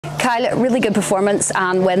Kyle, really good performance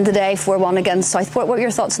and win today, 4-1 against Southport. What were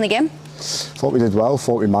your thoughts on the game? Thought we did well,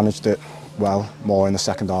 thought we managed it well, more in the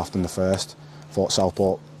second half than the first. Thought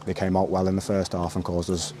Southport, they came out well in the first half and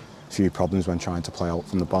caused us a few problems when trying to play out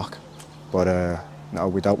from the back. But no,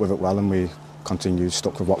 we dealt with it well and we continued,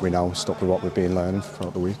 stuck with what we know, stuck with what we've been learning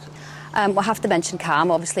throughout the week. We'll have to mention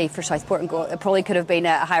Cam, obviously, for Southport and goal. It probably could have been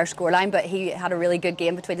a higher scoreline, but he had a really good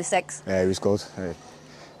game between the six. Yeah, he was good.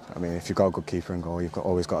 I mean, if you've got a good keeper in goal, you've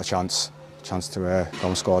always got a chance to go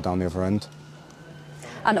and score down the other end.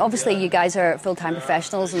 And obviously you guys are full-time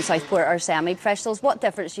professionals and Southport are semi-professionals. What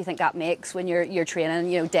difference do you think that makes when you're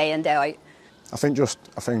training, day in, day out? I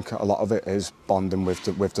think a lot of it is bonding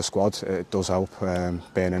with the squad. It does help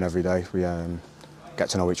being in every day. We get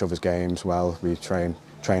to know each other's games well. We train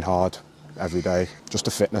hard every day. Just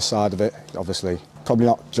the fitness side of it, obviously, probably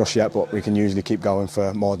not just yet, but we can usually keep going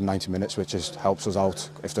for more than 90 minutes, which helps us out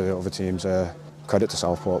if the other teams. Credit to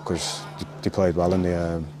Southport because they played well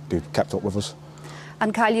and they kept up with us.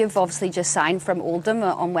 And Kyle, you've obviously just signed from Oldham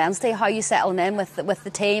on Wednesday. How are you settling in with the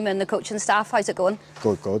team and the coaching staff? How's it going?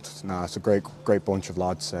 Good. Nah, it's a great bunch of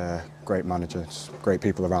lads, great managers, great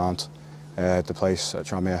people around the place at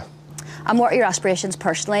Tranmere. And what are your aspirations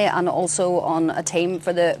personally and also on a team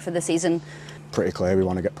for the season? Pretty clear, we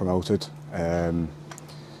want to get promoted, and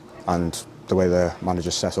the way the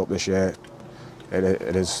manager's set up this year, it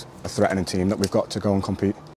is a threatening team that we've got to go and compete.